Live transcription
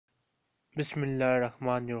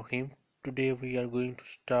Bismillahirrahmanirrahim. Today we are going to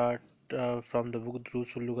start from the book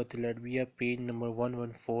Duroos Lughatil Arabiyyah, page number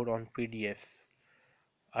 114 on PDF.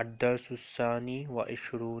 Ad-Darsu Sani wa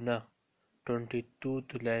Ishruna,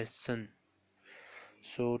 22th lesson.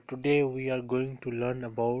 So today we are going to learn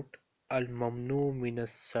about Al-Mamnu min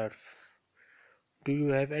as-Sarf. Do you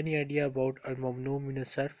have any idea about Al-Mamnu min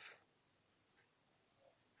as-Sarf?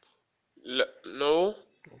 No.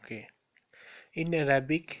 Okay. In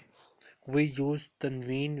Arabic, we use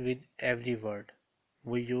tanween with every word.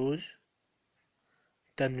 We use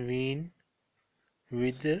tanween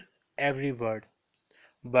with every word,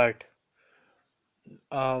 but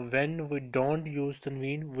when we don't use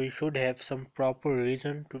tanween, we should have some proper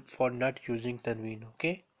reason for not using tanween.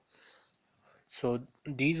 Okay, so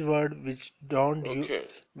these words which don't use Okay.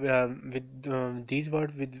 with these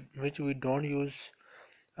words with which we don't use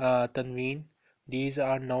tanween, these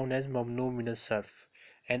are known as mamnu min as-sarf,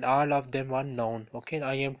 and all of them are noun. Okay,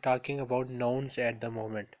 I am talking about nouns at the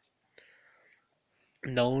moment,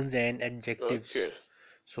 nouns and Okay. adjectives,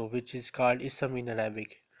 so which is called ism in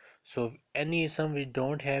Arabic. So any ism which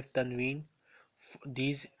don't have tanween,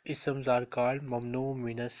 these isms are called mamnu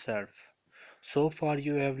min as-sarf. So far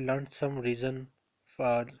you have learned some reason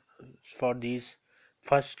for these.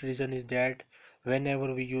 First reason is that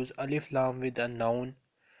whenever we use alif lam with a noun,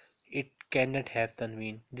 it cannot have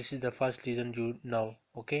tanween. This is the first reason you know.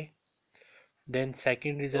 Okay, then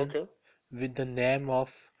second reason, Okay. with the name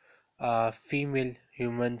of female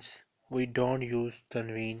humans, we don't use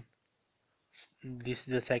tanween. This is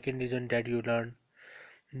the second reason that you learn.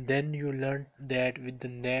 Then you learn that with the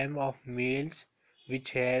name of males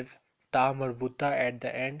which have ta marbuta at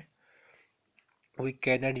the end, we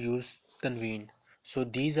cannot use tanween. So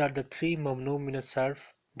these are the three mamnu min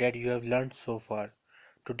as-sarf that you have learned so far.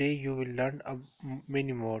 Today you will learn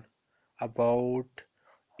many more, about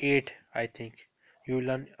 8 I think. You will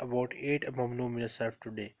learn about 8 mamnu min as-sarf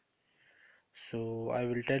today. So I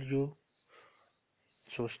will tell you.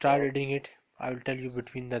 So start Okay. reading it. I will tell you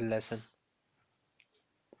between the lesson.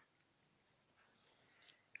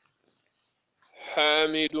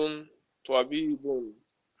 حامد طبيب.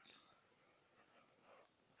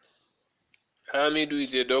 Hamid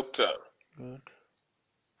is a doctor. Good.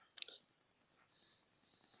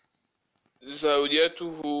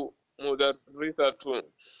 زوجته مدرسة.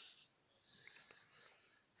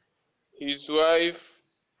 His wife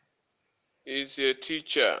is a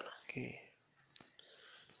teacher. Okay.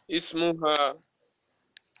 اسمها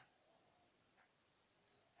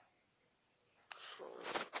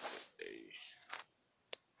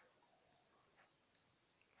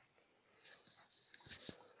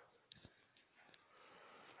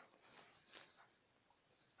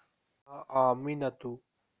Aminatu.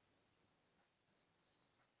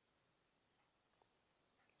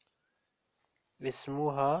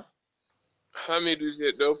 Ismuha. Hamid is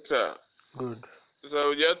a doctor. Good.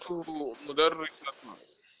 زوجته مدرسة.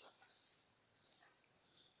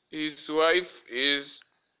 His wife is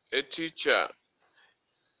a teacher.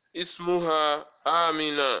 اسمها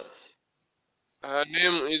آمنة. Her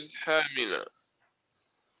name is Hamina.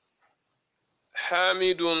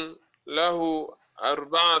 حامد له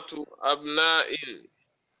أربعة أبناء.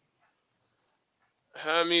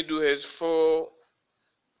 Hamid has 4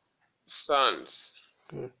 sons.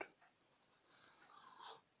 Good.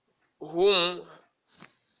 هم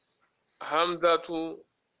حمزة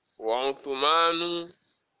وعثمان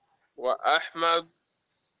وأحمد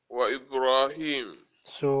وإبراهيم.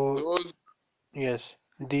 So Those yes,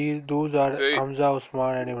 those are they Hamza,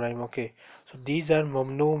 Usman, and Ibrahim. Okay. So these are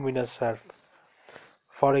mamnu min as-sarf.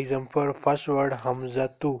 For example, first word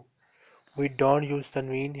Hamzatu. We don't use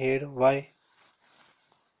tanween here. Why?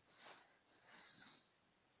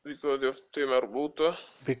 because of the marbuta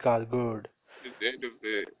Because good. at the end of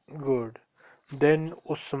the Good. Then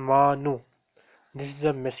Usmanu. This is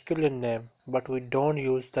a masculine name, but we don't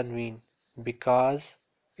use tanween because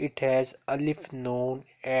it has alif noon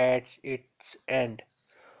at its end.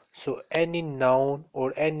 So any noun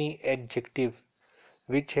or any adjective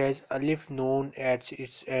which has alif noon at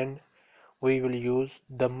its end, we will use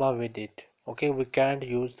dhamma with it. Okay, we can't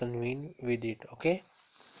use tanween with it. Okay.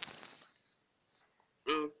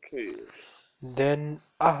 okay. Then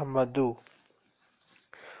Ahmadu.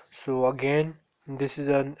 So again, this is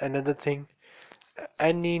another thing.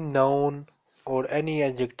 Any noun or any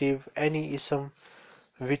adjective, any ism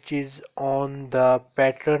which is on the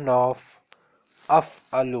pattern of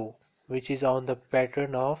af'alu, which is on the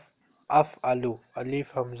pattern of af'alu,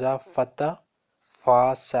 alif hamza fatha,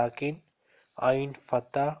 fa sakin, ain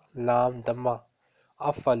fatha, lam dhamma,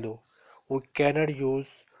 af'alu. We cannot use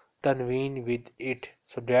tanween with it.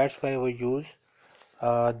 So that's why we use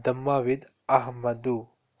Dhamma with Ahmadu.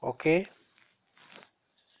 Okay.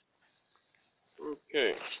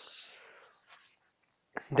 Okay.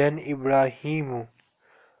 Then Ibrahimu.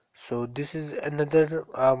 So this is another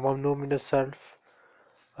mamnu min as-sarf.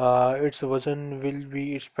 Its wazn will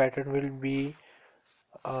be, its pattern will be,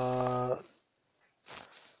 uh,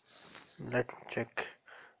 let me check.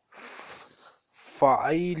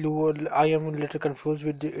 Fa'ilu. I am a little confused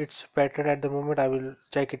with its pattern at the moment. I will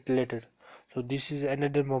check it later. So this is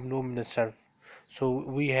another mamnu min as-sarf. So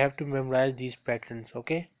we have to memorize these patterns.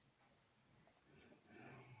 Okay.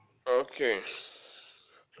 Okay.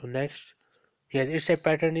 So next, yes, its a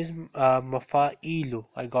pattern is mafa'ilu.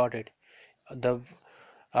 I got it. The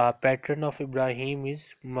pattern of Ibrahim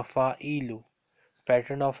is mafa'ilu.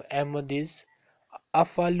 Pattern of Ahmad is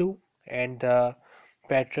afalu, and the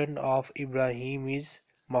pattern of Ibrahim is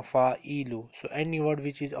mafa'ilu. So any word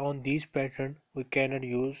which is on this pattern, we cannot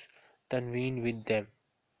use tanween with them.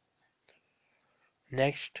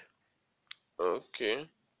 Next, Okay.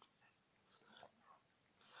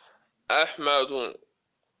 أحمد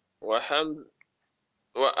وحمد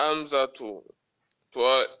وأمزة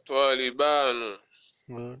طالبان.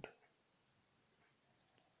 good.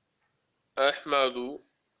 أحمد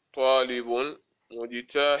طالب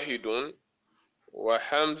مجتهد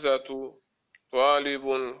وحمزة طالب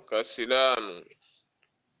كسلان.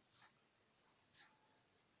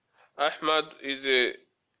 Ahmad is a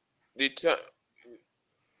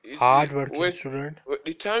Hard working wait, student.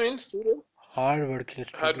 determined student, Hard working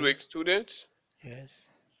hard student. work student, Yes.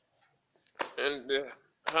 and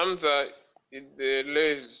Hamza is the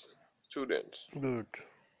lazy student. Good.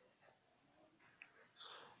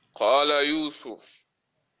 قال يوسف.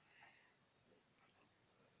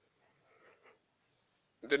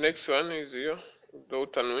 The next one is here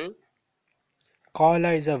without tanween.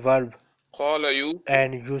 Qala is a verb. قال يوسف.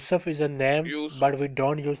 And Yusuf is a name, but يوسف. we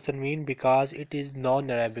don't use tanween because it is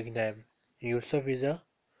non-Arabic name. Yusuf is a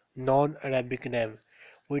non-Arabic name.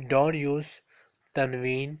 We don't use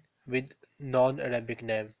tanween with non-Arabic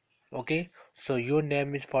name. Okay, so your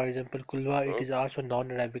name is, for example, Kulwa. It is also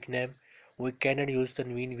non-Arabic name. We cannot use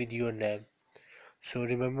tanween with your name. So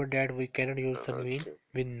remember that we cannot use tanween Okay.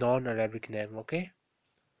 with non-Arabic name. Okay.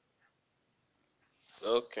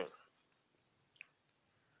 Okay.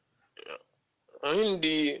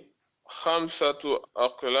 عندي خمسة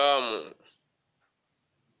أقلام.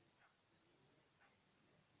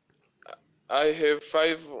 I have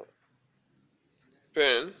 5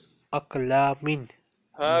 pen. Aqlamin.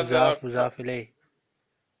 هذا Muzaf muzaf ilayh.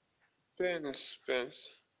 pens.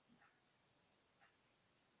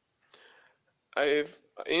 I have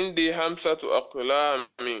عندي خمسة أقلام.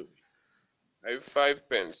 I have 5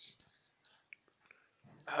 pens.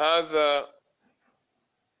 هذا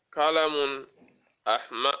قلم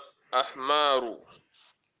أحمر.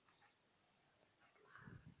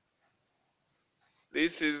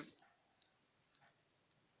 This is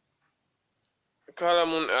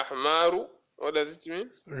قلم أحمر. What does it mean?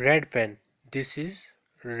 Red pen. This is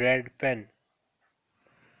red pen.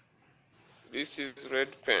 This is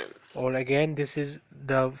red pen. Or again, this is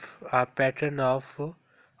the pattern of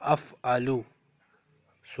af'alu.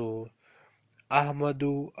 So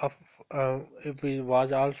Ahmadu if it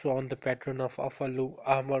was also on the pattern of afalu.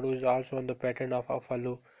 Ahmadu is also on the pattern of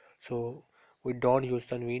afalu. So we don't use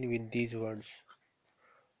tanween with these words.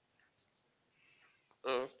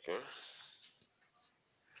 Okay.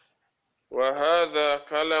 وهذا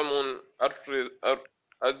قلم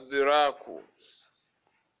الدراك.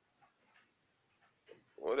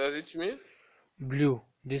 What does it mean? Blue.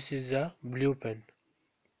 This is a blue pen.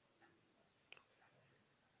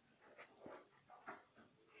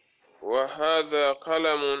 وهذا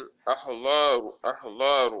قلم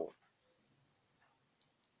أحضار.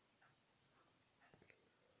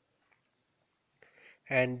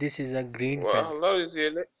 And this is a green pen. وأحضار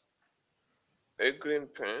is a green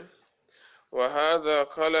pen. وهذا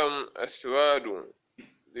قلم أسود.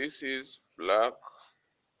 This is black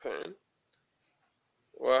pen.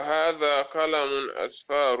 وهذا قلم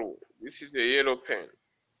أصفر. This is a yellow pen.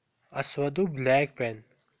 Aswadu, black pen.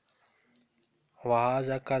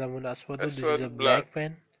 Wahaza kalamun aswadu. This is a أسود black. black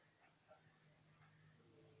pen.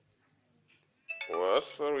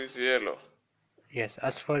 وأصفر is yellow. Yes,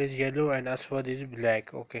 asfar is yellow and aswad is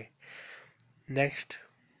black. Okay. Next.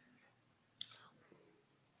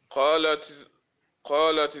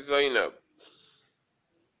 قالت زينب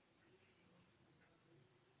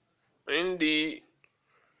عندي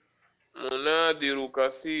منادر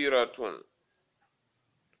كثيرة.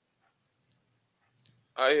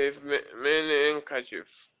 I have many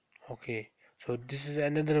handkerchiefs. Okay. So this is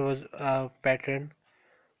another was pattern.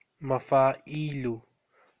 Mafa'ilu.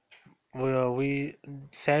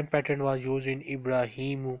 Same pattern was used in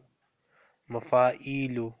Ibrahimu.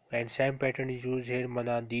 Mafa'ilu. And same pattern is used here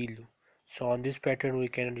manadilu. So on this pattern we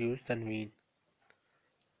cannot use tanween.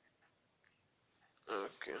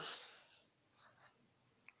 Okay.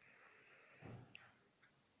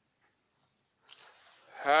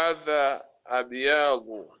 هذا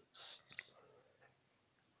أبيض.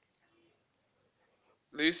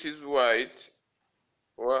 This is white.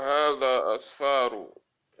 وهذا أصفر.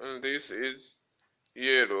 And this is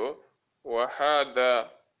yellow.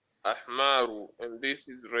 وهذا أحمر. And this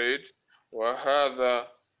is red. وهذا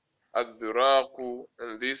الدراق.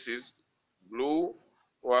 And this is blue.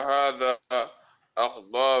 وهذا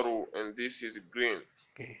أخضر. And this is green.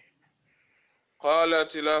 Okay.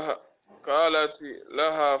 قالت لها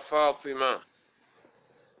فاطمة.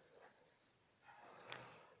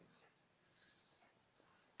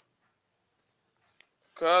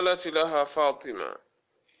 قالت لها فاطمة.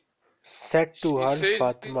 Said to She her said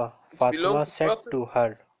Fatima. it belongs Fatima to said Fatima. to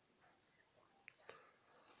her.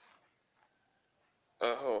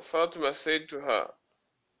 Fatima said to her,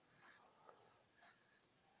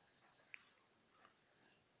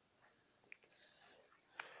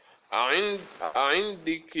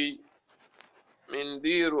 عندك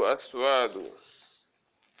مندير أسود.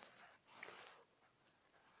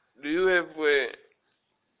 Do you have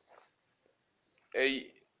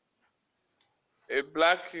a, a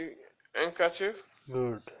black handkerchief?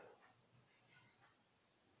 Good.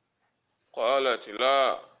 قالت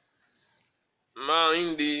لا ما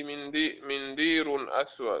عندي مندير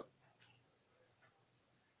أسود.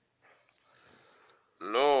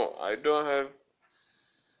 No, I don't have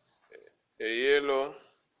a yellow.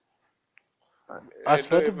 I don't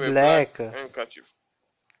Aswad have a black black. handkerchief.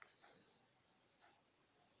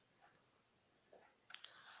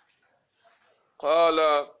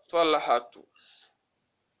 قال طلحة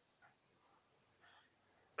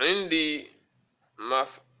عندي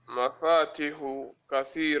مفاتيح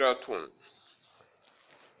كثيرة.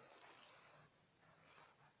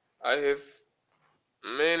 I have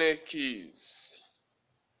many keys.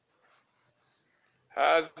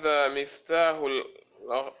 هذا مفتاح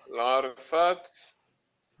الغرفات.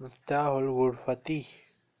 مفتاح الغرفة.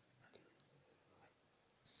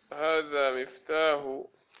 هذا مفتاح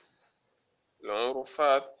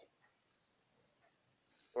الغرفات.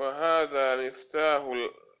 وهذا مفتاح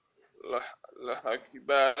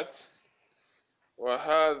الحاكبات.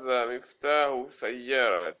 وهذا مفتاح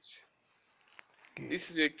سيارات. This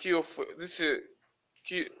is a key of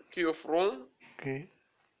key of room. Okay.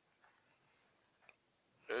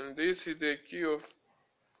 And this is the key of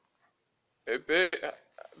a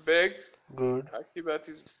bag. Good. Hakibat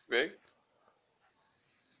is bag.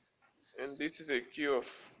 And this is the key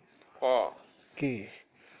of car. Okay.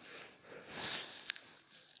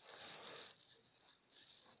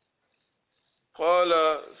 قال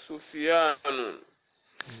سفيان.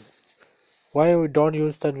 Why we don't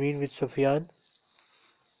use tanween with Sufyan?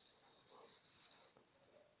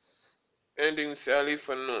 Ending alif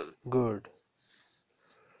and nun. Good.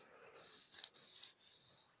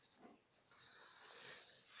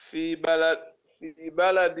 في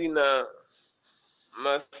بلدنا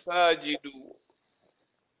مساجد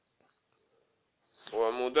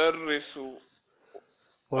ومدرس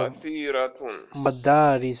كثيرة.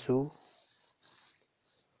 ومدارس.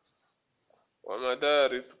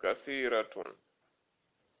 ومدارس كثيرة.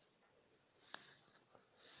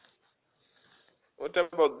 What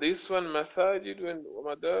about this one? مساجد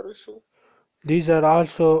ومدارس. These are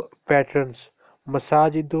also patterns.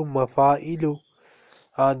 Masajidu mafa'ilu.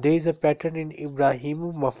 There is a pattern in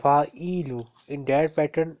Ibrahimu mafa'ilu. In that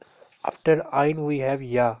pattern, after ain we have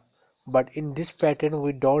ya, but in this pattern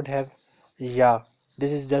we don't have ya.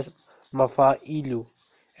 This is just mafa'ilu,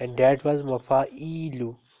 and that was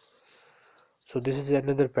mafa'ilu. So this is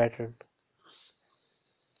another pattern.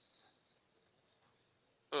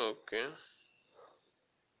 Okay.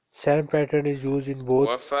 Same pattern is used in both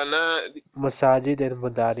masajid and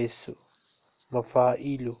madaris.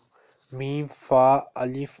 Mafa'ilu. Mim, Fa,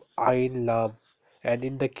 Alif, Ain, Lam. And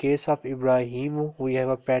in the case of Ibrahim, we have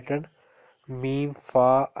a pattern Mim,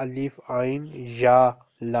 Fa, Alif, Ain, Ya,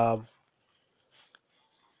 Lam.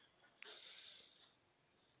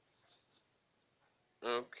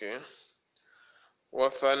 Okay.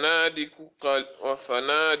 وفنادق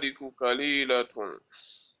قليلة.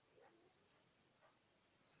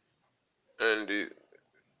 And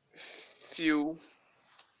few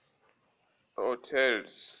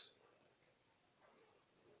hotels.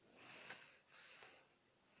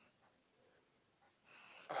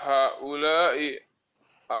 هؤلاء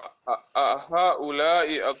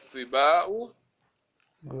هؤلاء الطباء.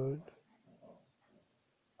 Good.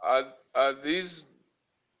 Are these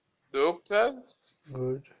doctors?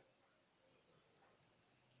 Good.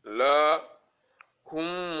 لا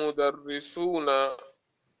هم مدرسون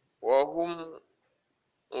وهم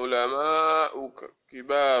علماء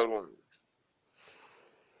كبار.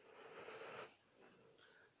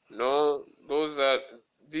 No,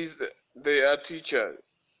 these they are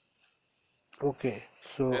teachers Okay.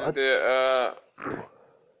 So and they are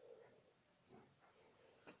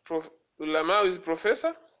ulama is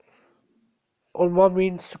professor. ulama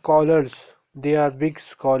means scholars. They are big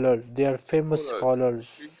scholars. They are famous Scholars,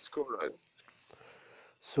 scholars. big scholars.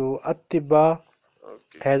 So attiba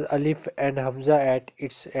Okay. has alif and hamza at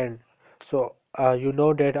its end. So you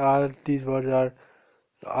know that all these words are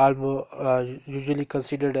almost usually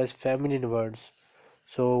considered as feminine words.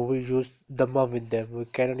 So we use dhamma with them. We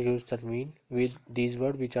cannot use tanween with these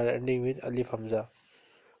words which are ending with alif hamza.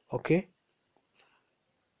 Okay.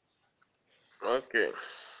 Okay.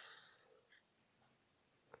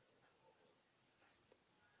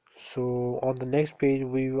 So on the next page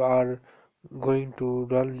we are going to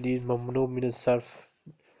run these mamnu min as-sarf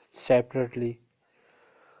separately.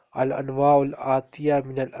 Al-anwa'u al-atiyah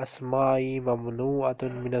min al-asma'i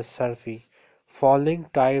mamnu'atun min as-sarfi. Following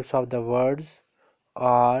types of the words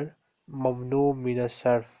are mamnu min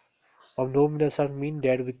as-sarf. Mamnu min as-sarf mean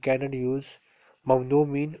that we cannot use. Mamnu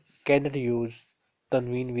mean cannot use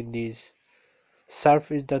tanween with these.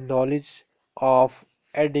 Sarf is the knowledge of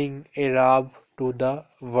adding Arab to the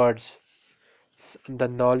words. The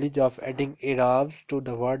knowledge of adding Arabs to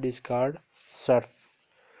the word is called sarf.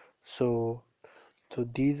 So, so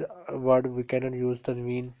these words we cannot use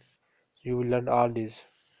tanween. You will learn all this.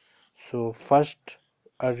 So first,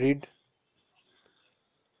 read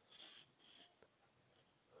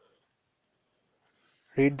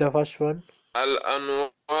the first one.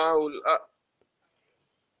 الأنواع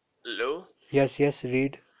Yes, yes,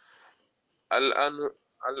 read. الأن...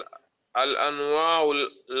 الأنواع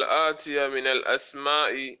الآتية من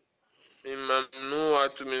الأسماء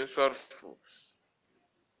ممنوعة من صرف.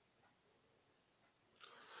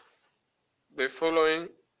 The following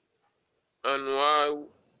أنواع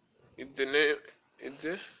in the name in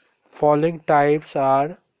the Following types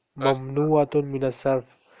are أسماء. mamnu'atun min as-sarf.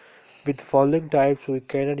 With following types we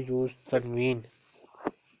cannot use tanween.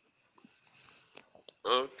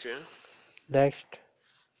 Okay. Next,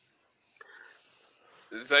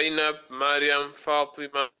 زينب مريم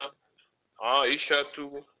فاطمة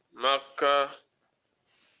عائشة مكة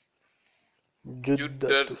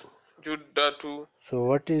juddatu. جدة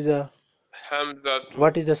So حمزة.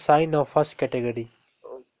 what is the sign of first category?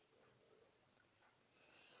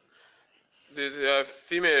 These are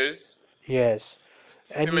females, Yes.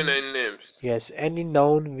 Any feminine names. yes, any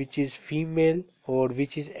noun which is female or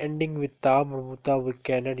which is ending with ta marbuta we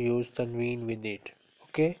cannot use tanween with it.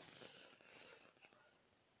 Okay?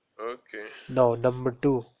 Okay. Now number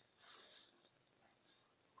two.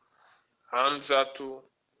 حمزة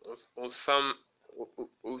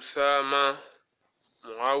أسامة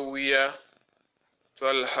معاوية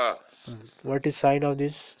طلحة. What is sign of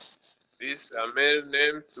this? These are male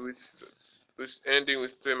names with ending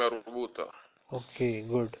with ta marbuta. Okay,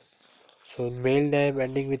 good. So male name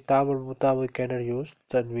ending with ta marbuta we cannot use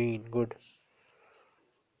tanween. Good.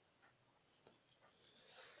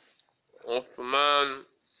 عثمان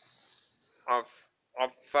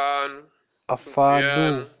عفان Afanu,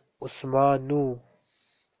 سفيان Usmanu.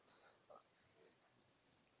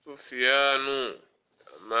 سفيان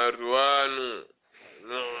مروان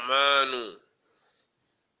نعمان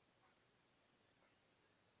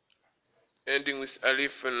ending with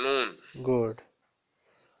alif and noon. Good.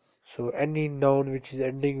 So any noun which is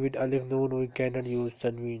ending with alif noon we cannot use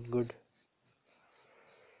tanween. Good.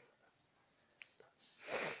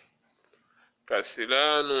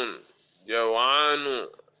 كسلان جوعان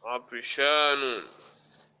عطشان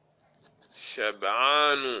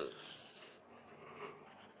شبعان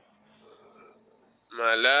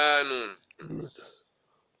ملان. Good.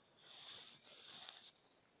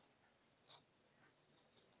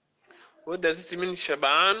 What does it mean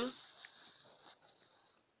شبعان?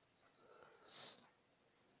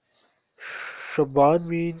 Shaban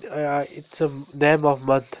mean it's a name of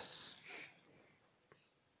month.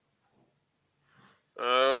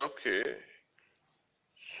 Okay.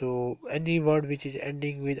 So any word which is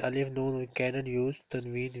ending with alif noon we cannot use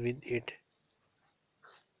tanween with it.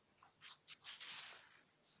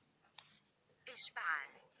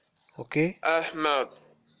 Okay? أحمد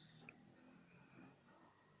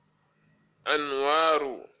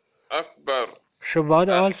أنوار أكبر Shaban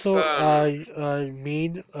also الثامن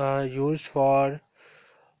mean used for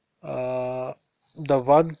uh, the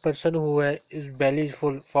one person who is belly is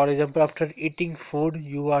full. For example, after eating food,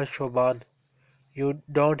 you are Shaban. You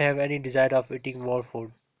don't have any desire of eating more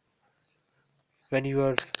food. When you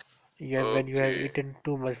are, yeah, when you have Okay. eaten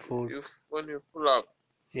too much food. When you pull up,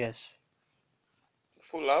 Yes.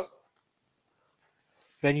 full up.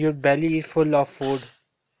 When your belly is full of food.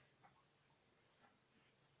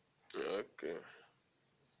 Okay.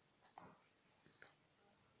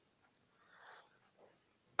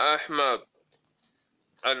 أحمد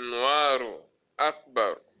أنوار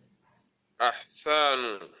أكبر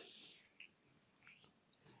أحسان.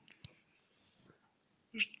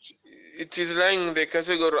 It is lying in the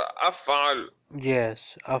category أفعل.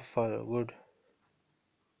 Yes, afar, good.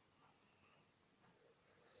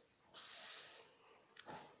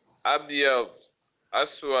 أبيض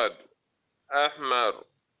أسود أحمر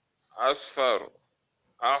أصفر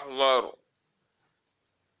أخضر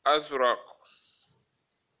أزرق.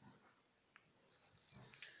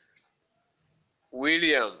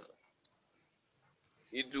 ويليام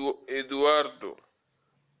إدواردو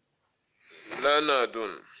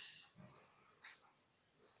لندن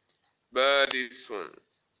باريس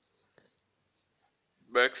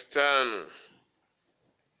باكستان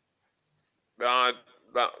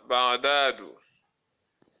بغداد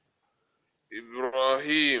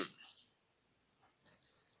إبراهيم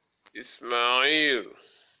إسماعيل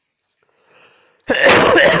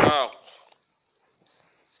إسحاق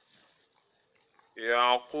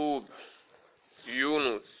يعقوب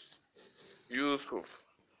يونس يوسف.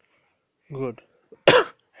 Good.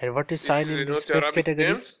 And what is This sign is in not this which Arabic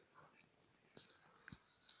category? names.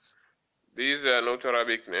 These are not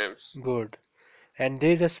Arabic names. Good. And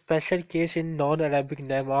there is a special case in non-Arabic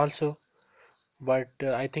name also, but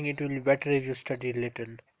I think it will be better if you study later,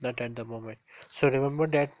 not at the moment. So remember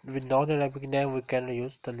that with non-Arabic name we can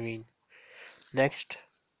use tanween. Next,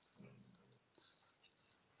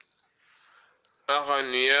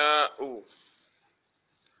 أغنياء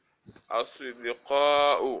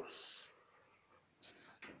أصدقاء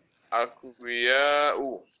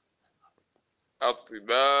أقوياء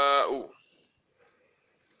أطباء.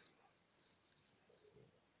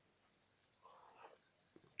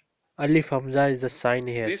 Alif Hamza is the sign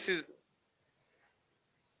here. This is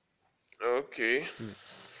okay.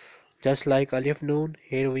 Just like Alif Noon,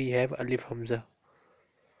 here we have Alif Hamza.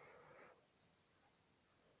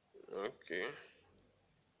 Okay.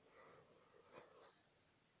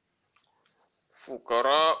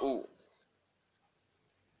 فقراء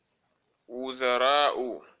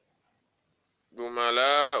وزراء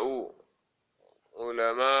زملاء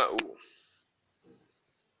علماء.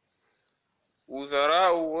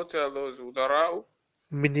 وزراء, what are those وزراء?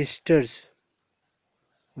 Ministers,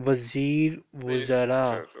 Wazir,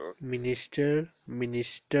 Wuzara, Ministers. Minister,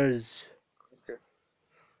 Ministers. Okay.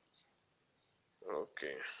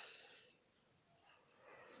 Okay.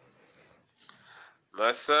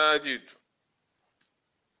 مساجد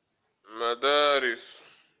مدارس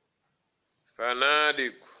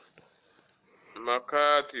فنادق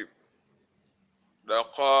مكاتب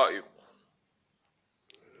دقائق.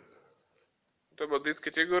 What about this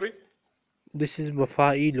category? This is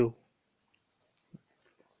Mafa'ilu.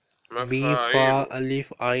 Mim, Fa, مفاعيل.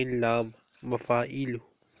 Alif, Ain, Lam. Mafa'ilu.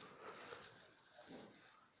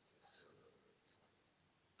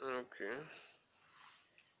 Okay.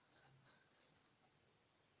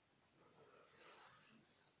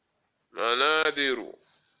 منادر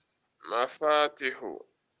مفاتح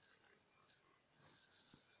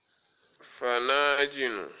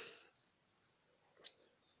فناجن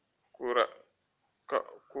كرا...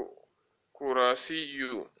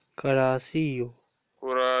 كراسي Karasiyu.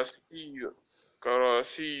 كراسي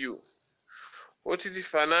كراسي. What is the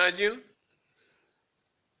فناجن?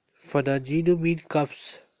 Fanajinu mean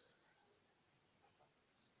cups.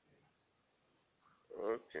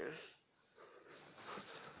 Okay.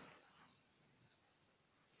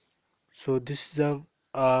 So this is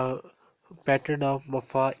a pattern of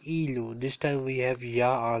Mafa'ilu. This time we have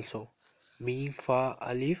Ya also. Mim, Fa,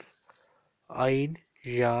 Alif, Ain,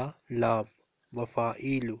 Ya, Lam.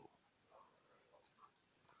 Mafa'ilu.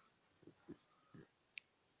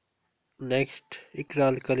 Next, اقرأ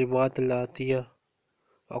الكلمات الآتية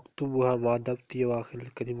اكتبها مع ضبط أواخر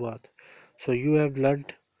الكلمات. So you have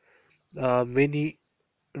learnt many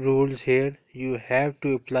rules here. You have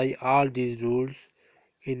to apply all these rules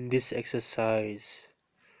in this exercise.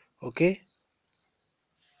 Okay?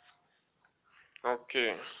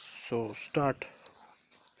 Okay. So start.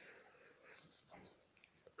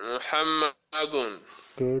 محمد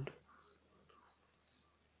Good.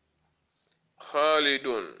 خالد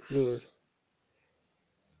Good.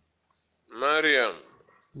 مريم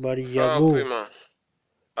Maryamu. فاطمة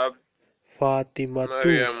Fatimatu.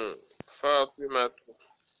 مريم فاطمة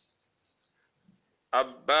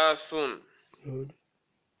عباس Good.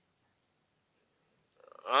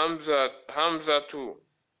 حمزة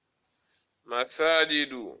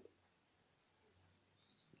مساجد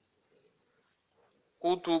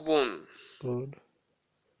كتب Good.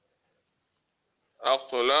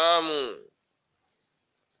 أقلام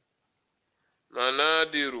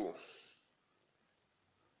منادر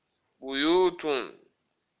بيوت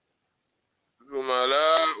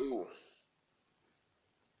زملاء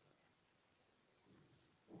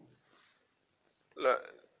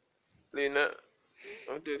لا لنا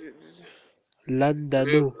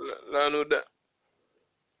Londonu.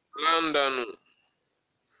 لندن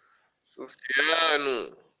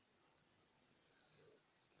سفيان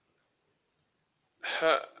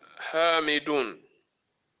حامد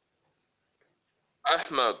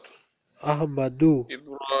أحمد Ahmadu.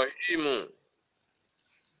 إبراهيم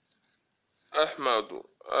أحمد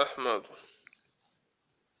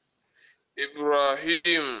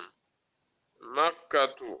إبراهيم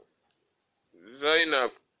مكة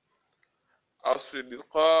زينب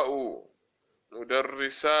أصدقاء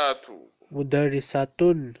مدرسات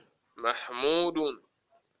Mudarrisatun. محمود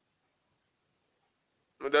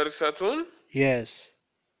مدرسة Yes.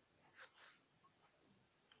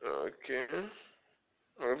 اوكي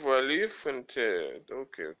ألف انت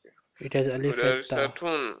اوكي It has alif and ta.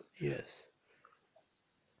 مدرسة Yes.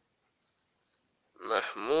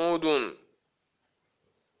 محمود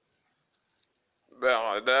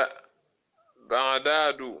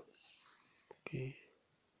بعداد Okay.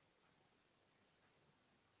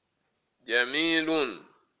 جميل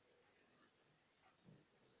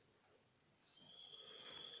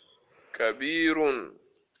كبير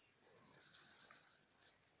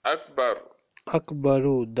أكبر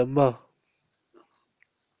Akbaru. Dhamma.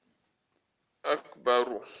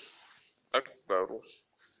 أكبر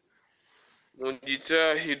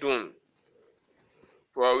مجتهد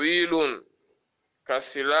طويل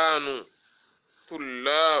كسلان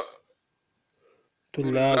Tulabun.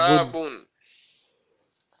 طلاب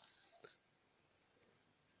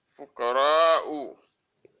فقراء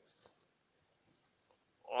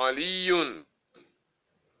علي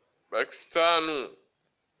باكستان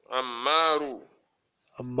عمار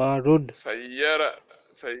Ammarun.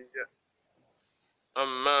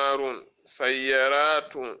 عمار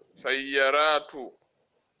سيارات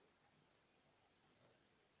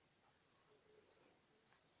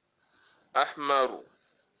أحمر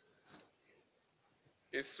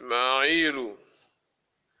إسماعيل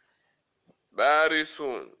بارس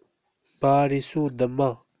Barisu.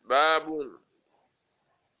 Dhamma. باب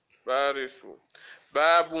بارس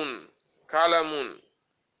باب قلم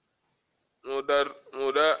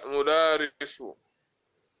مدرس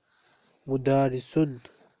Mudarisun.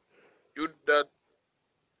 جدة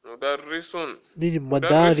مدرس Need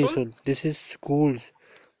مدرس Madarisun. This is schools.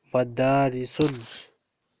 Madarisun.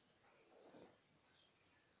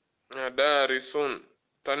 مدارس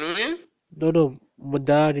تنوين No.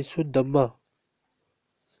 Madarisu. Dhamma.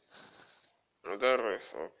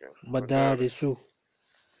 مدرس اوكي مدارس Madarisu.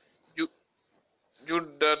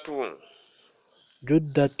 جدة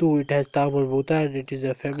Juddatu. It has ta marbuta and it is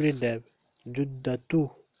a feminine name. Juddatu.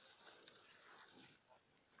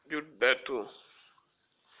 جدة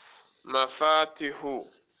مفاتيح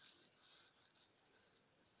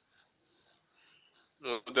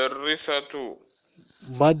مدرسة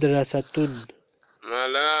Madrasatun.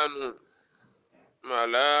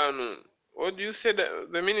 ملان what do you say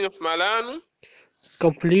the meaning of ملان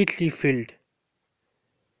Completely filled.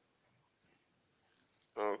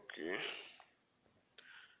 okay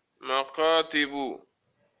مكاتب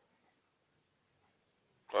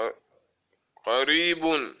قريب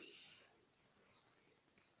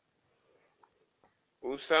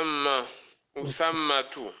أسمة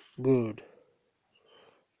Good.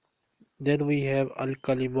 Then we have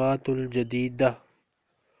Al-Kalimatul Jadida.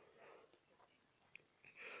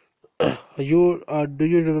 Do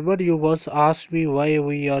you remember you once asked me why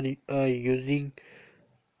we are using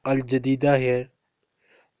Al-Jadida here?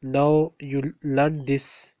 Now you learned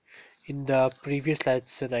this in the previous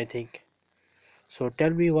lesson, I think. So tell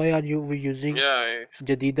me why are we using yeah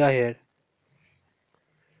Jadida here?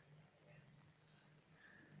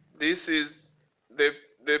 this is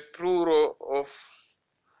the plural of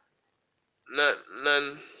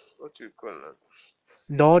non what do you call that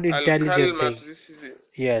Non-intelligent al-kalimat thing. this is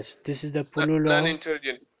Yes, this is the plural of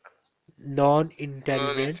non-intelligent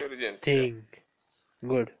non-intelligent non-intelligent yeah thing.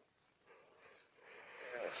 Good.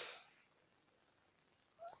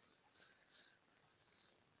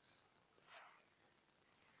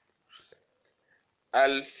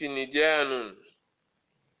 الفنجان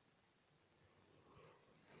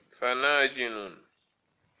فناجن.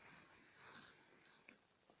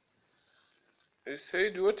 You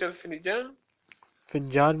said what الفنجان?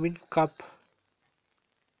 Finjan mean cup.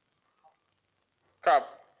 cup.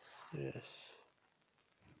 Yes.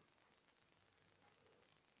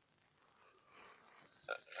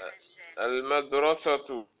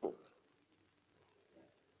 المدرسة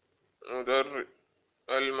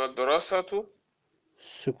المدرسة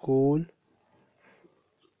School.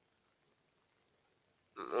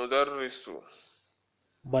 مدرس.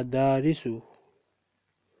 Madarisu.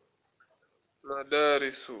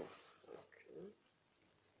 مدارس.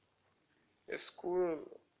 school.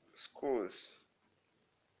 schools.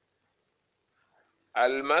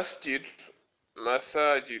 المسجد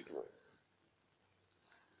مساجد.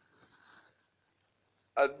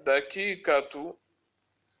 الدقيقة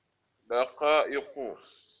دقائق.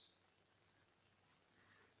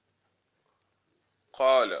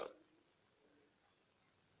 قال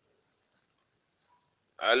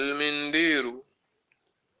المندير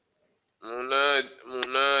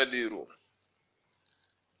منادر.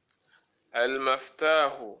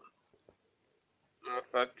 المفتاح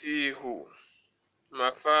مفاتيح.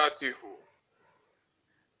 مفاتيح.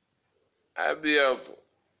 أبيض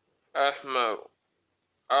أحمر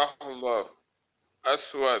أخضر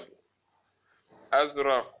أسود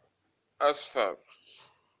أزرق أصفر.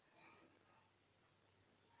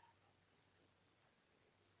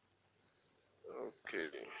 Okay.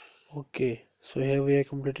 Okay. So here we have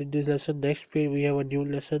completed this lesson. Next page we have a new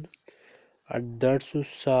lesson. الدرس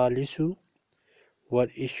الثالث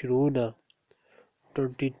والعشرون.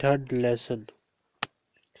 23rd lesson.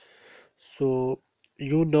 So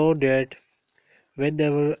you know that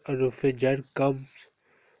whenever a refrigerator comes,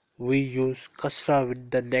 we use kasra with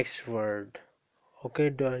the next word. Okay,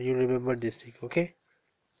 do you remember this thing? Okay.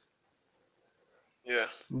 Yeah.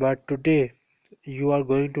 But today you are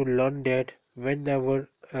going to learn that whenever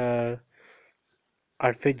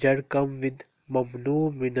refrigerator comes with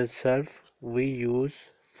mamnu min al-sarf, we use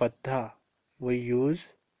fatha. We use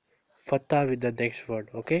fatha with the next word.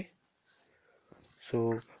 Okay.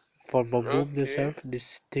 So for mamnu min Okay. al-sarf,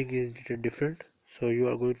 this thing is little different. So you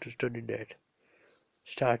are going to study that.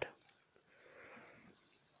 Start.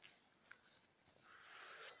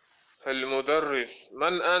 المدرس.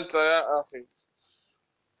 من أنت يا أخي؟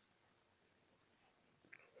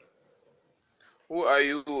 Who are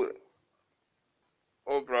you,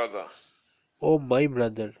 oh brother? Oh my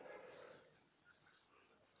brother.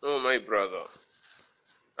 Oh my brother.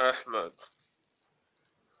 أحمد.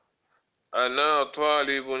 أنا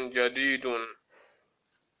طالب جديد.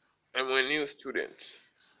 I'm a new student.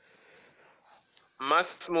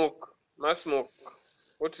 Masmuk. Masmuk.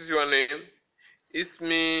 What is your name?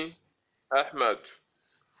 اسمي أحمد.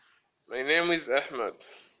 My name is Ahmad.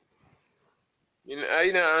 من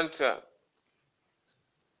أين أنت?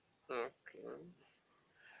 Okay.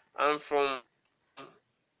 I'm from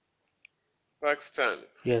Pakistan.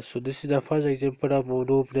 Yes, so this is the first example of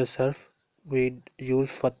mamnu min al-sarf. We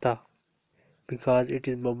use fatha because it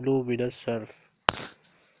is mamnu min al-sarf.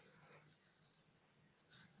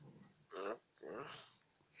 Okay.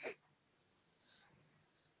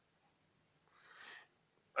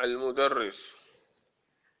 المدرس.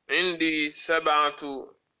 عندي 7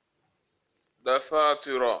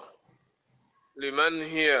 دفاتر. لمن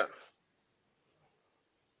هي؟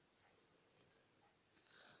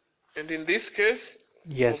 And in this case,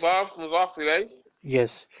 Yes, مضاف إليه.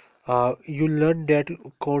 yes. You learn that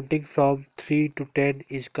counting from 3 to 10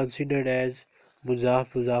 is considered as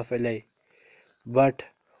muzaf alay. But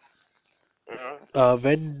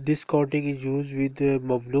when this counting is used with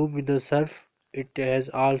mamnu min al-sarf, it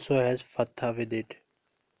also has fatha with it.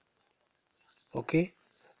 Okay,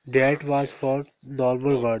 that was Okay. for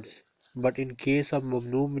normal Okay. words. But in case of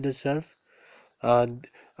mamnu min al-sarf, uh,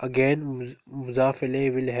 again muzaf alay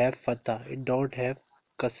will have fatha. It don't have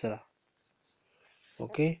kasra.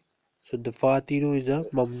 Okay, so the fatiru is a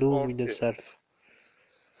mamnu min Okay. al-sarf.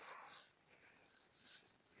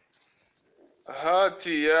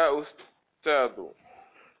 هاتي يا أستاذ.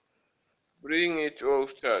 Bring it, O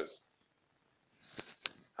أستاذ.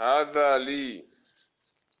 هذا لي.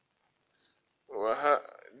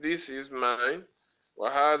 This is mine.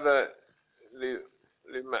 وهذا ل...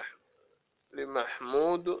 لمح...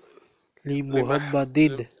 لمحمود. لمحمد.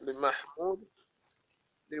 لمحمود.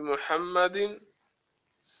 لمحمد.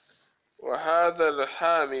 وهذا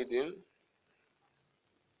لحامد.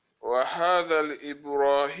 وهذا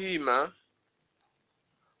لإبراهيم.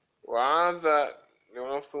 وهذا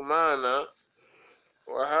لعثمان.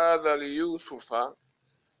 وهذا ليوسف.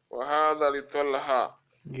 وهذا لطلحة.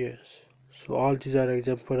 Yes. So all these are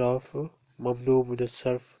example of mamnu min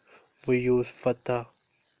sarf. We use fatha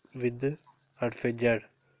with al-fajar.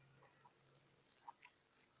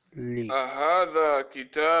 Li. أهذا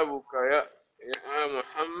كتابك يا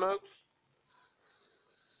محمد؟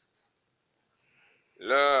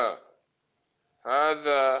 لا،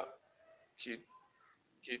 هذا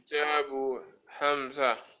كتاب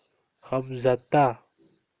حمزة. Hamzata.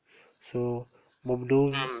 So mamnu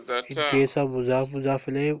in حمزة. case of muzaf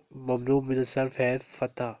ilayh, mamnu min sarf has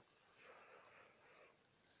fatha.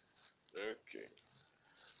 أوكي.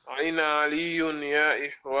 أين علي يا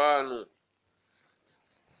إخوان؟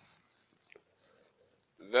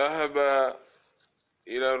 ذهب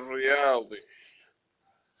إلى الرياض.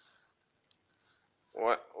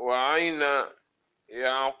 وأين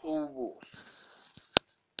يعقوب؟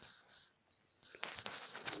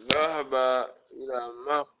 ذهب إلى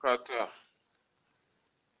مكة.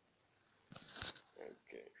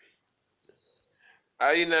 أوكي.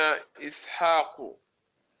 أين إسحاق؟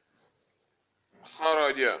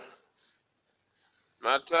 خرج.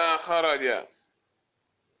 متى خرج؟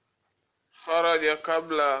 خرج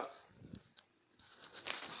قبل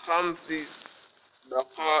 5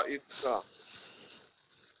 دقائق.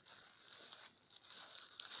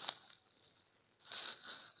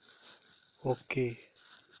 Okay.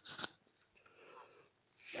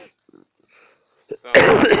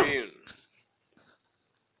 تمارين.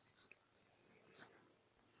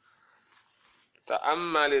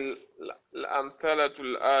 تأمل الأمثلة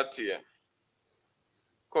الآتية.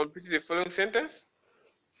 Complete the following sentence.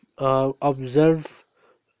 Observe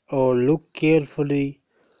or look carefully,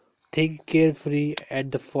 think carefully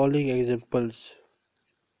at the following examples.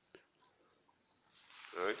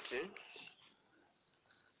 Okay.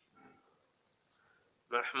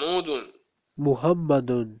 محمود.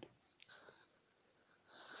 Muhammadun.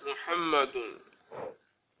 محمد.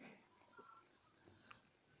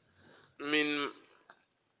 من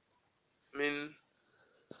من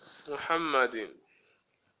محمد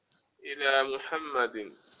إلى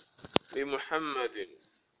محمد لمحمد.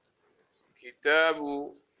 كتاب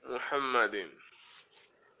محمد.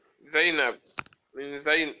 زينب. من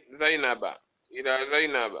زينب إلى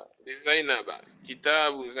زينب لزينب.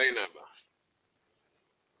 كتاب زينب.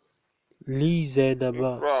 Li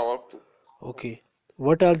Zainaba. اقرأ واكتب. Okay.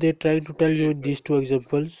 What are they trying to tell you in these two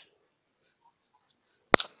examples?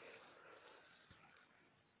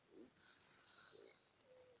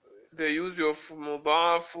 The use of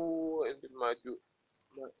مضاف and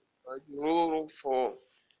مجرور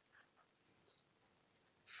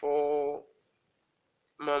for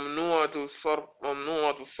ممنوعة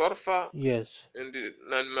الصرف Yes. and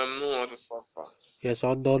non-ممنوعة الصرف. Yes,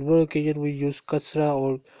 on normal occasion we use kasra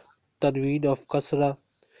or tanween of kasra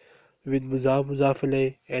with muzaf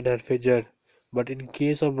ilayh and harf-jar. But in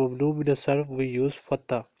case of mamnu min sarf we use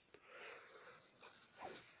fatha.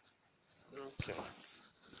 Okay.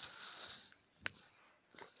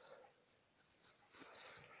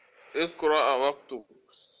 اقرأ واكتب.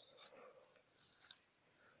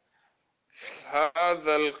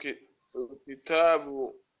 هذا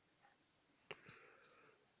الكتاب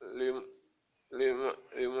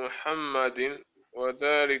لمحمد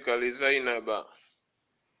وذلك لزينب.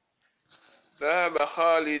 ذهب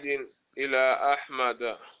خالد إلى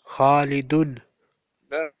أحمد. Khalidun.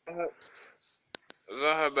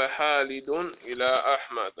 ذهب خالد إلى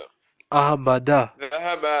أحمد. Ahmada.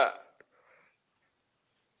 ذهب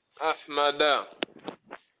أحمد.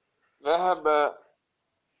 ذهب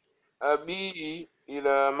أبي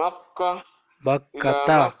إلى مكة.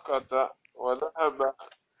 Makkata.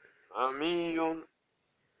 عمي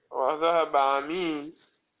وذهب عمي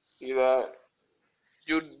إلى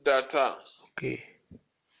جدة. Okay.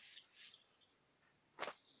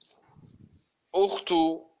 أخت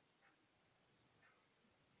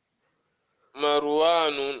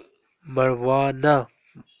مروان. Marwana.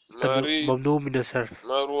 مريض. ممنوع من الصرف.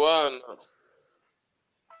 مروان.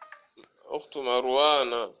 أخت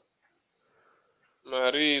مروان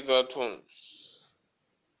مريضة.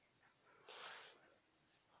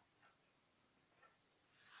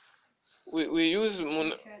 We use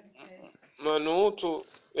منوط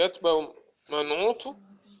يتبع منوط.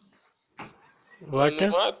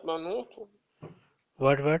 What? منوط.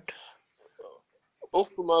 What?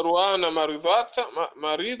 أخت مروان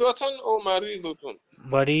مريضة أو مريضة.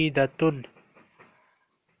 Maridatun.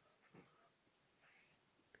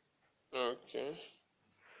 Okay.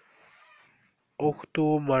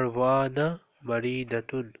 Ukhtu Marwana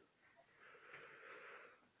Maridatun.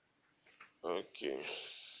 Okay.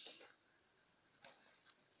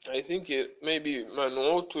 I think maybe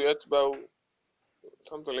منوط يتبع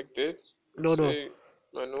something like that. No, no. Say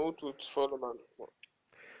man'ut would follow man.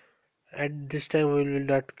 At this time we will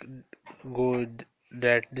not go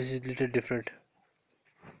that. This is little different.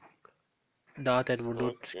 Naat and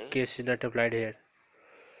Munut Okay. case is not applied here.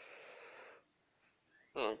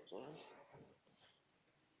 Okay.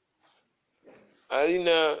 أين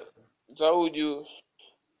زوج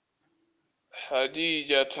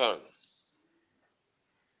خديجة؟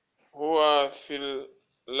 هو في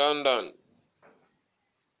لندن.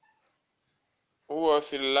 هو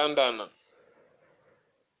في لندن.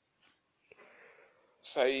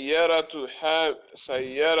 سيارة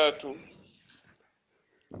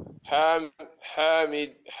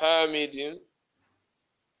حامد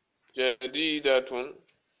جديدة،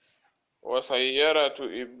 وسيارة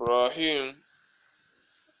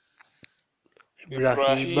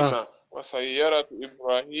Ibrahima. وسيارة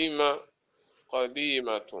إبراهيم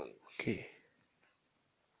قديمة. Okay.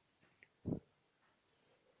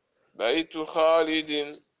 بيت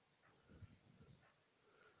خالد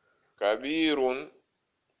كبير،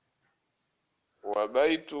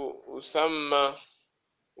 وبيت أسمة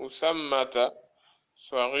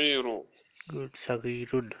صغير. Good.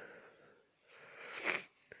 Sagirun.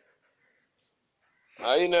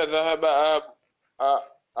 أين ذهب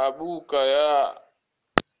أبوك يا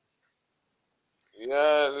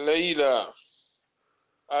ليلى؟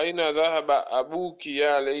 أين ذهب أبوك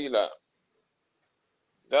يا ليلى؟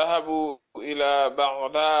 ذهبوا إلى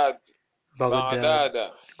بغداد. Baghdad.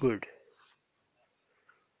 بغداد. Good.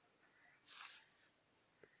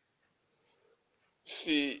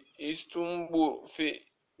 في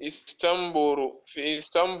إسطنبول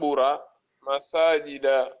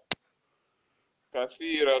مساجد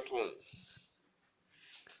كثيرة.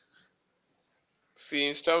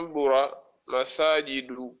 في إسطنبول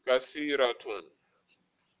مساجد كثيرة.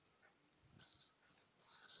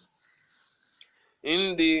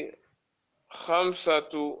 عندي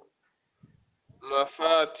 5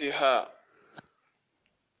 مفاتيح.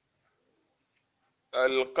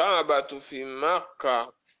 الكعبة في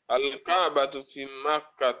مكة. الكعبة في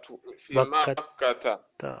مكة. في Makkah. مكة.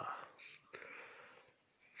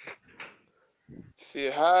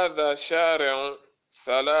 في هذا الشارع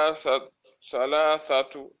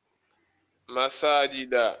ثلاثة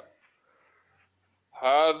مساجد.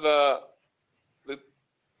 هذا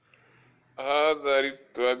هذا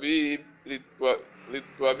للطبيب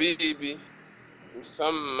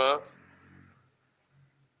يسمى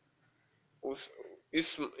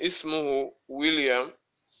اسمه ويليام.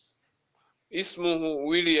 اسمه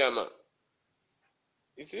ويليام.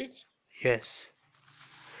 Is it؟ Yes.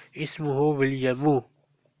 اسمه ويليامو.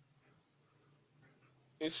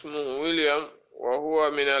 اسمه ويليام،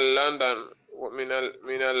 وهو من لندن.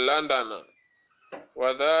 من لندن.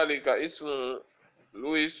 وذلك اسمه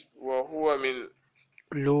لويس، وهو من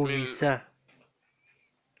لويسا.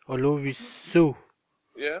 أو لويسو.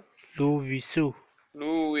 yeah لويسو.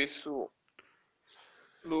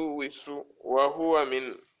 لويس. وهو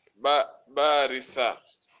من باريس.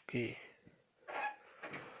 Okay.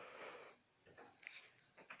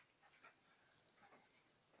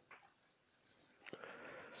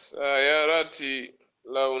 سيارتي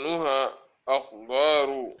لونها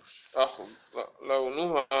أخضر.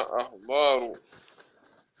 لونها أخضر.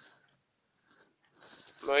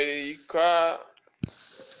 My car,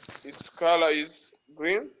 its color is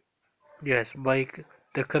green. Yes,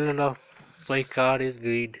 the color of my car is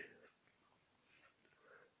green.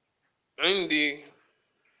 عندي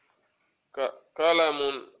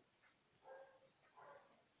قلم.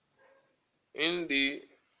 عندي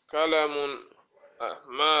قلم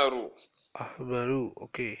أحمر. أحمر.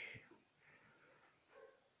 Okay.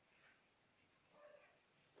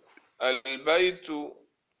 البيت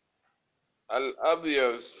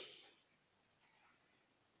الأبيض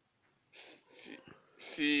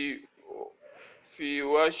في في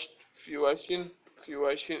وش في واشن في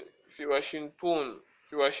واشن في واشنطن.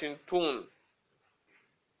 في واشنطن.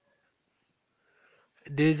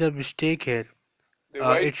 There is a mistake here. The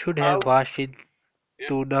White It should have House. Washington,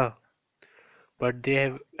 Yeah. but they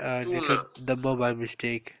have Tuna. written number by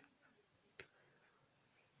mistake.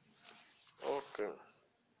 Okay.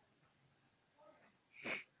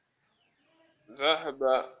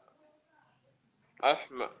 ذهب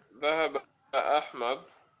أحمد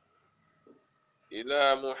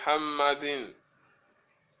إلى محمد.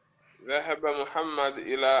 ذهب محمد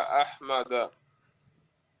إلى أحمد.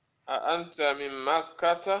 أأنت من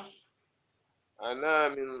مكة؟ أنا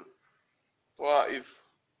من طائف.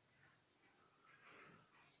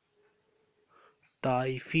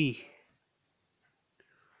 طائفي.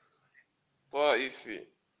 طائفي.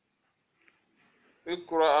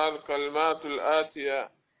 اقرأ الكلمات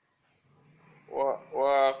الآتية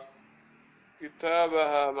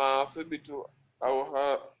وكتابها مع ثبت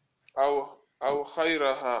أو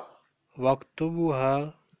خيرها.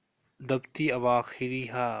 واكتبها ضبطي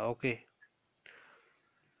أواخرها. Okay.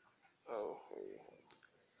 أو خيرها.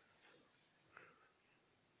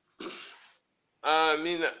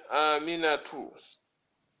 آمنة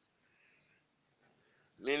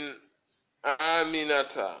من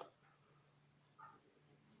آمنة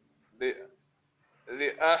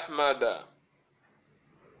لأحمد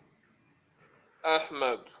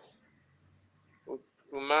أحمد.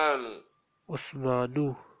 عثمان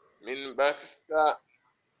عثمان من باكستان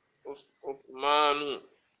عثمان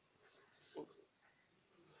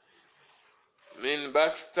من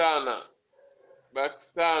باكستان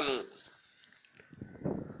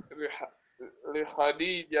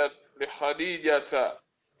لخديجة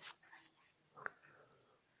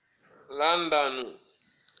لندن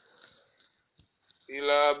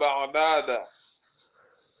إلى بغداد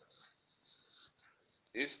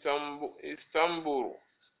اسطنبول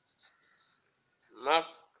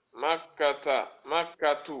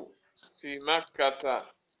مكة في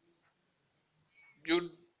مكة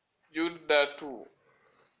جدة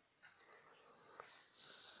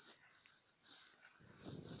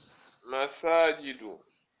مساجد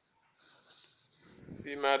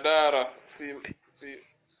في مدارس في في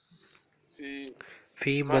في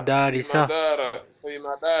في مدارس. مدارس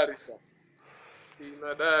في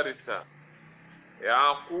مدارس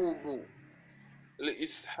يعقوب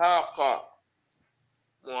لإسحاق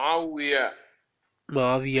معاوية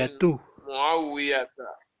معاوية.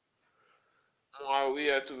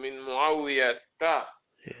 من معاوية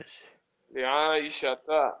Yes.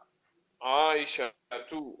 عائشة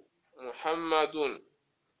محمد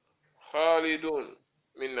خالد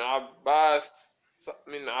من عباس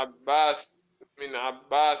عباس. من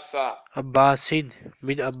عباس.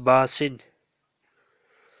 من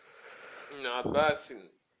عباس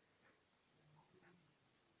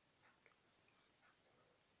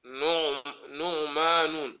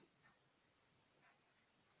نعمان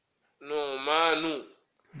نومان.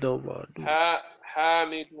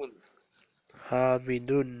 حامد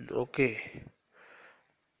حامد. Okay.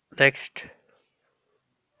 Next.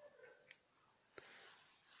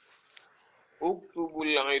 اكتب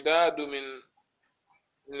العداد من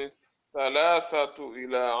 3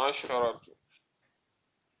 إلى 10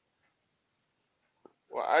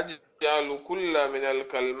 وأجعل كل من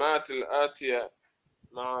الكلمات الآتية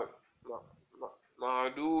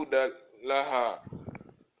معدودة لها.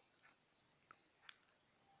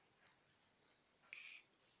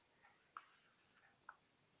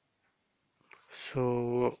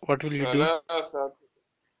 So what will you do?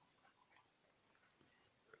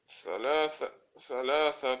 ثلاثة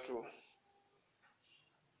ثلاثة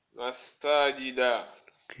مساجد.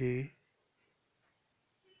 Okay.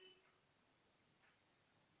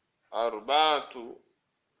 4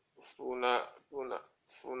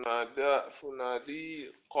 فنادق.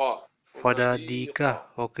 فناديك.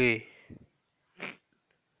 Okay.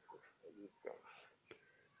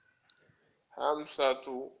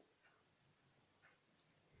 5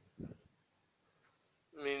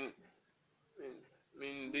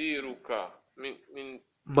 من ديرك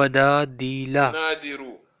مناديل.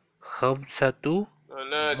 منادر 5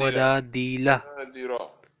 منادر مناديل.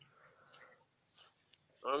 منادر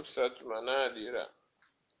 5 منادر.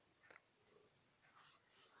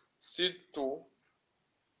 6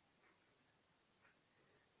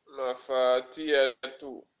 مفاتيات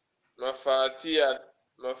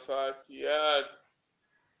مفاتيات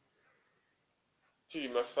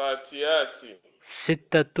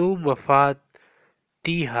 6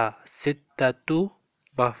 مفاتيح. 6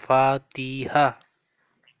 مفاتيح.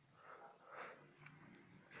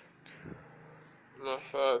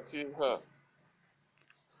 مفاتيح.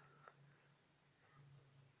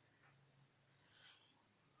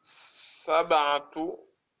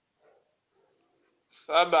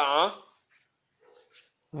 7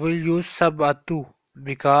 We'll use sabatu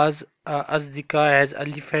because asdika has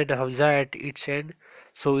alif and hamza at its end,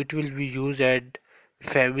 so it will be used as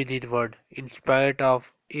feminine word. In spite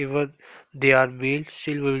of even they are male,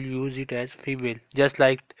 still we will use it as female, just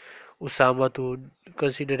like Usama to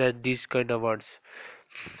consider as these kind of words.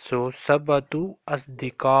 So sabatu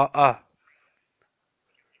asdikaa.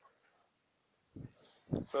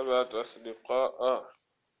 7 أصدقاء.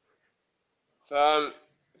 ثام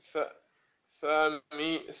ث-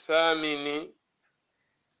 ثامن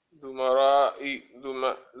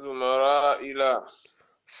زمراء لا.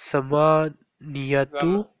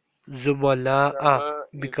 Samaniyatu زم zumala'a زمان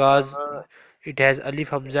because زمان It has alif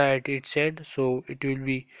hamza at its end, so it will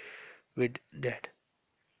be with that.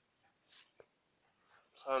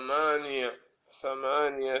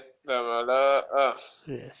 ثمانية ملاء.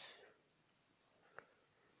 Yes.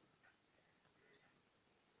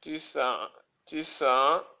 تسعة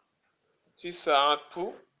تسعة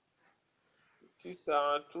تسعة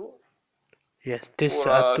تسعة Yes.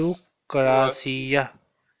 Tis'atu كراسي karasiyah.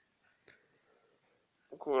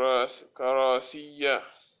 كراسية.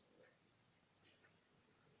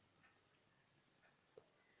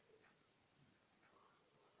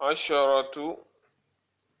 عشرة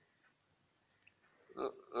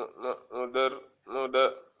مدر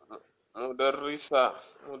مدر مدرسة.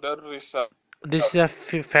 This is a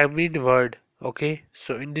feminine word. Okay.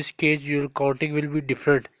 So in this case, your counting will be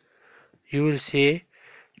different. You will say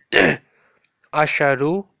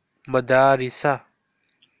asharu madarisa.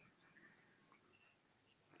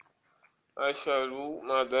 عشر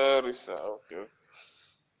مدارس. أوكي.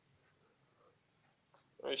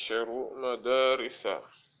 عشر مدارس.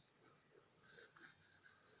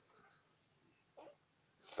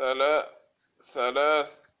 ثلاث ثلاث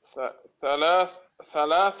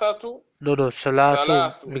ثلاثة No, no,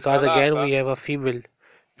 salasu. Because again we ثلاثة have a female,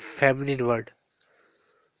 feminine word.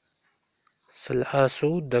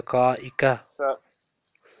 Salasu daqaika. ثلاث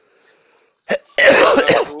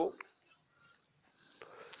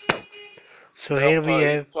So here we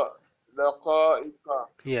have, دقائق دقائق.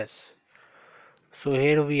 yes. So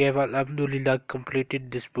here we have Alhamdulillah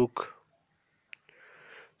completed this book.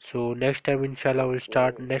 So next time inshallah we'll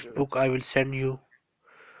start next book. I will send you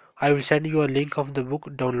a link of the book.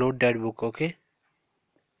 Download that book, okay?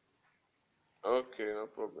 Okay, no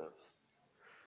problem.